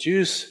 the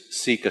Jews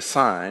seek a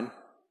sign,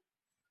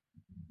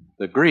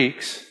 the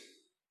Greeks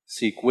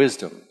seek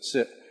wisdom.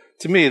 So,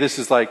 to me, this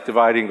is like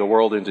dividing the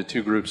world into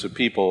two groups of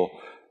people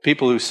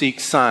who seek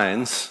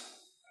signs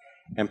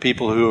and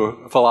people who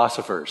are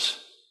philosophers,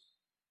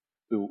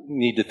 who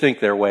need to think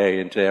their way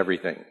into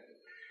everything.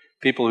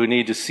 People who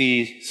need to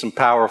see some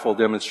powerful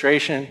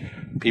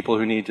demonstration, people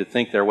who need to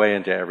think their way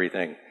into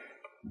everything.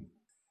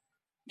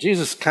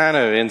 Jesus kind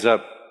of ends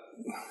up,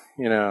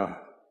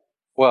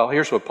 well,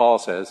 here's what Paul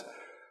says.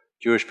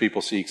 Jewish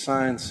people seek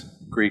signs,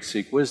 Greeks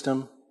seek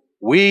wisdom.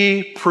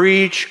 We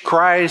preach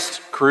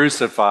Christ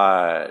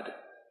crucified.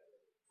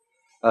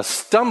 A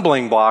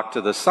stumbling block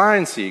to the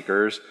sign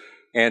seekers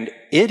and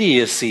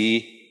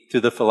idiocy to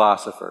the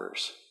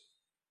philosophers.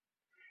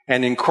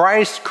 And in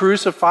Christ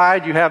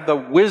crucified, you have the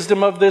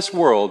wisdom of this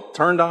world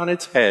turned on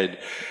its head.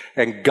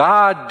 And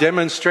God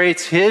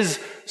demonstrates his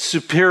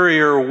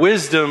superior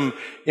wisdom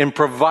in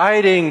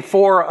providing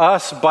for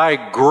us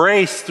by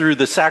grace through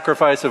the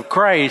sacrifice of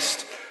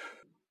Christ.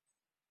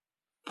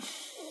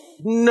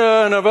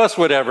 None of us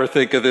would ever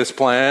think of this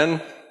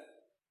plan.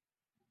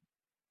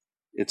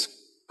 It's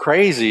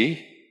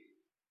crazy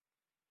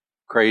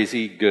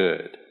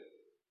good.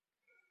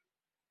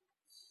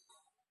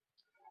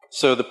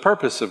 So the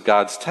purpose of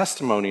God's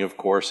testimony, of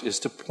course, is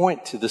to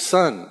point to the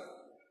Son,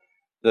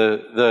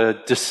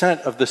 the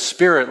descent of the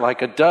Spirit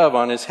like a dove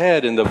on his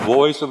head, and the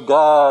voice of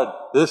God,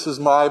 this is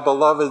my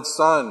beloved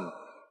Son,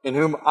 in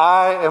whom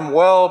I am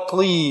well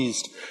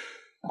pleased.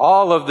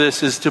 All of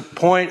this is to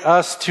point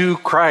us to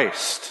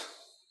Christ.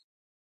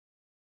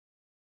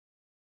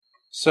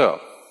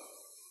 So,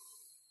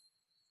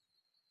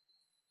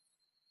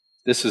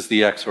 this is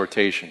the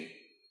exhortation.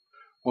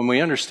 When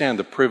we understand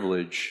the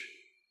privilege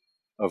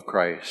of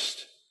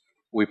Christ,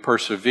 we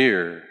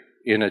persevere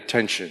in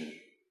attention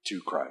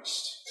to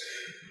Christ.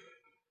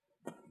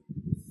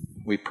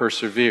 We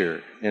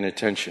persevere in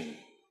attention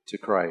to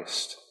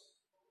Christ.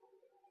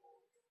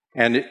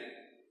 And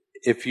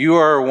if you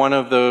are one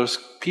of those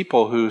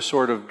people who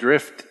sort of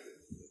drift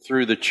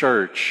through the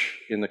church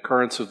in the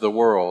currents of the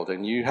world,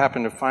 and you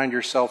happen to find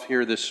yourself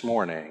here this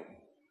morning,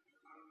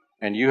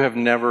 and you have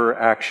never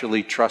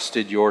actually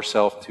trusted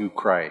yourself to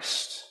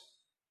Christ,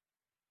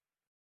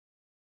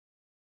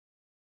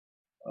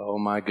 oh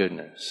my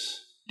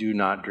goodness, do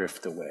not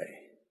drift away.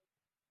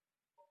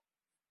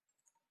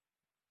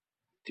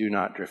 Do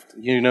not drift.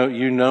 You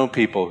know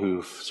people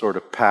who've sort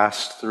of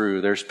passed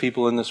through. There's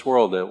people in this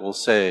world that will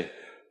say,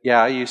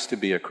 yeah, I used to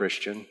be a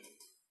Christian.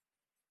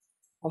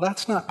 Well,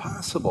 that's not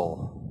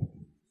possible.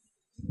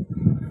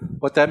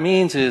 What that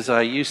means is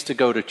I used to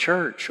go to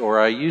church, or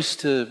I used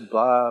to,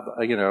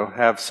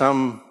 have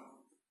some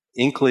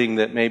inkling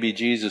that maybe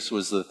Jesus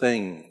was the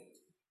thing.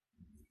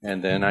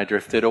 And then I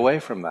drifted away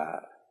from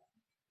that.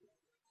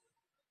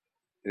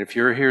 And if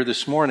you're here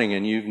this morning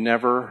and you've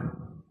never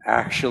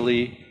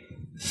actually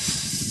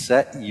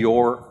set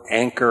your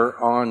anchor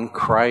on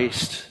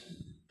Christ,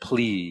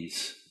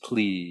 please,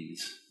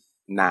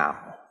 now.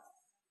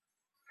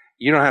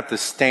 You don't have to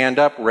stand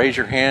up, raise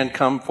your hand,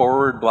 come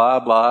forward, blah,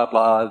 blah,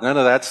 blah. None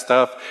of that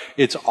stuff.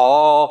 It's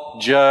all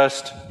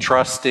just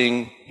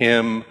trusting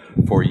him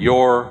for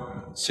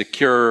your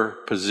secure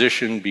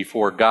position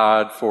before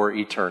God for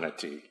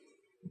eternity.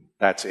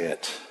 That's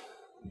it.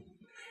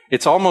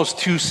 It's almost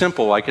too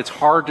simple, like it's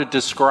hard to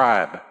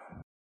describe.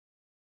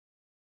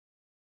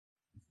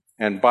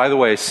 And by the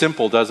way,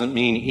 simple doesn't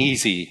mean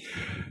easy.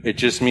 It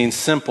just means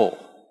simple.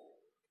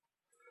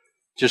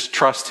 Just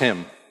trust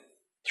him.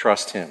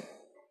 Trust him.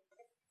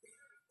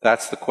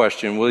 That's the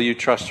question. Will you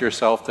trust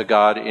yourself to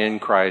God in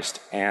Christ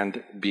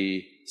and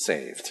be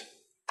saved?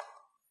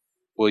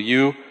 Will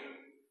you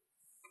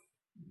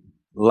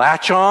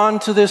latch on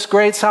to this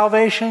great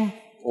salvation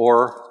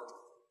or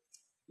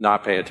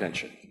not pay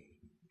attention?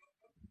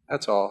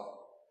 That's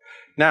all.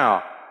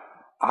 Now,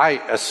 I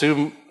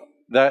assume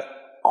that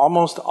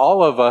almost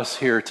all of us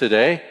here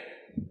today,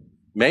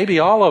 maybe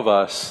all of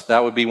us,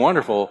 that would be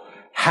wonderful,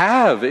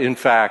 have in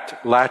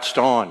fact latched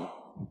on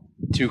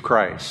to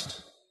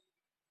Christ.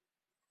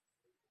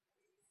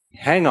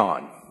 Hang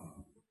on.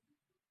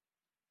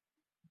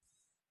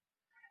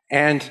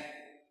 And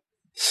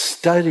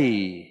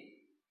study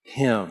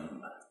him.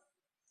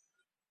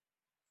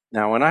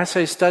 Now, when I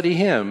say study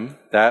him,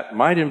 that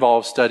might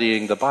involve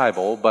studying the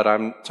Bible, but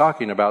I'm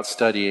talking about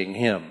studying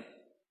him,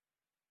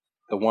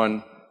 the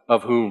one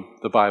of whom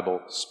the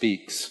Bible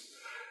speaks.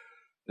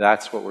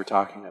 That's what we're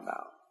talking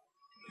about.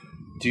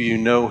 Do you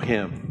know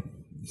him?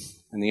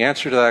 And the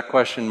answer to that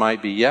question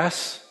might be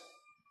yes,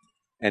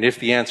 And if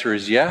the answer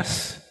is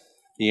yes,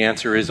 the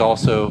answer is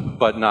also,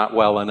 but not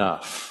well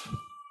enough.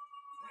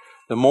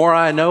 The more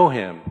I know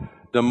him,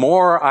 the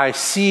more I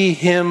see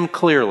him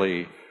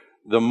clearly,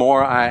 the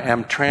more I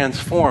am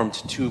transformed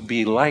to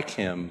be like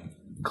him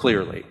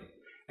clearly.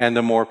 And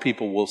the more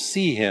people will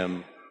see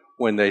him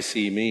when they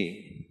see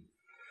me.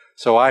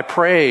 So I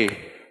pray,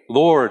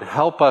 Lord,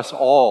 help us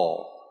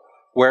all,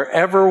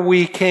 wherever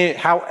we can,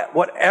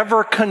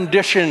 whatever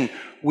condition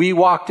we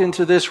walked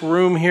into this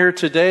room here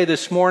today,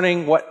 this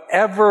morning,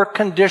 whatever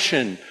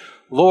condition,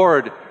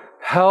 Lord,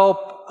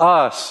 help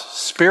us,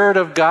 Spirit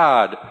of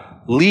God,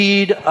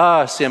 lead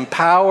us,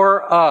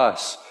 empower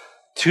us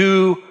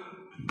to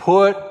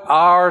put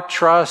our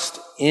trust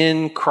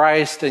in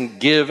Christ and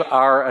give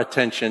our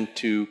attention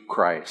to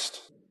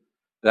Christ.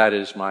 That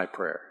is my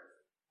prayer.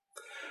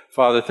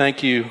 Father,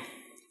 thank you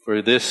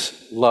for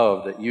this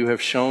love that you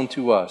have shown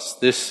to us,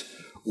 this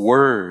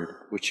word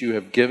which you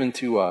have given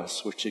to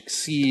us, which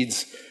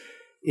exceeds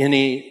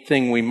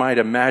anything we might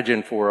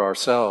imagine for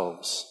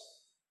ourselves.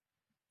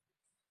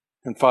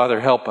 And Father,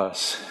 help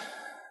us.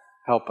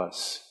 Help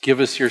us. Give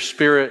us your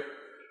Spirit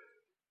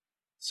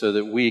so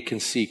that we can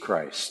see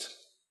Christ.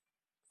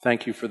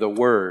 Thank you for the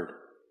Word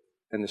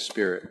and the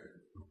Spirit.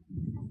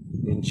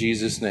 In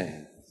Jesus'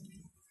 name,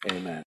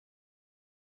 amen.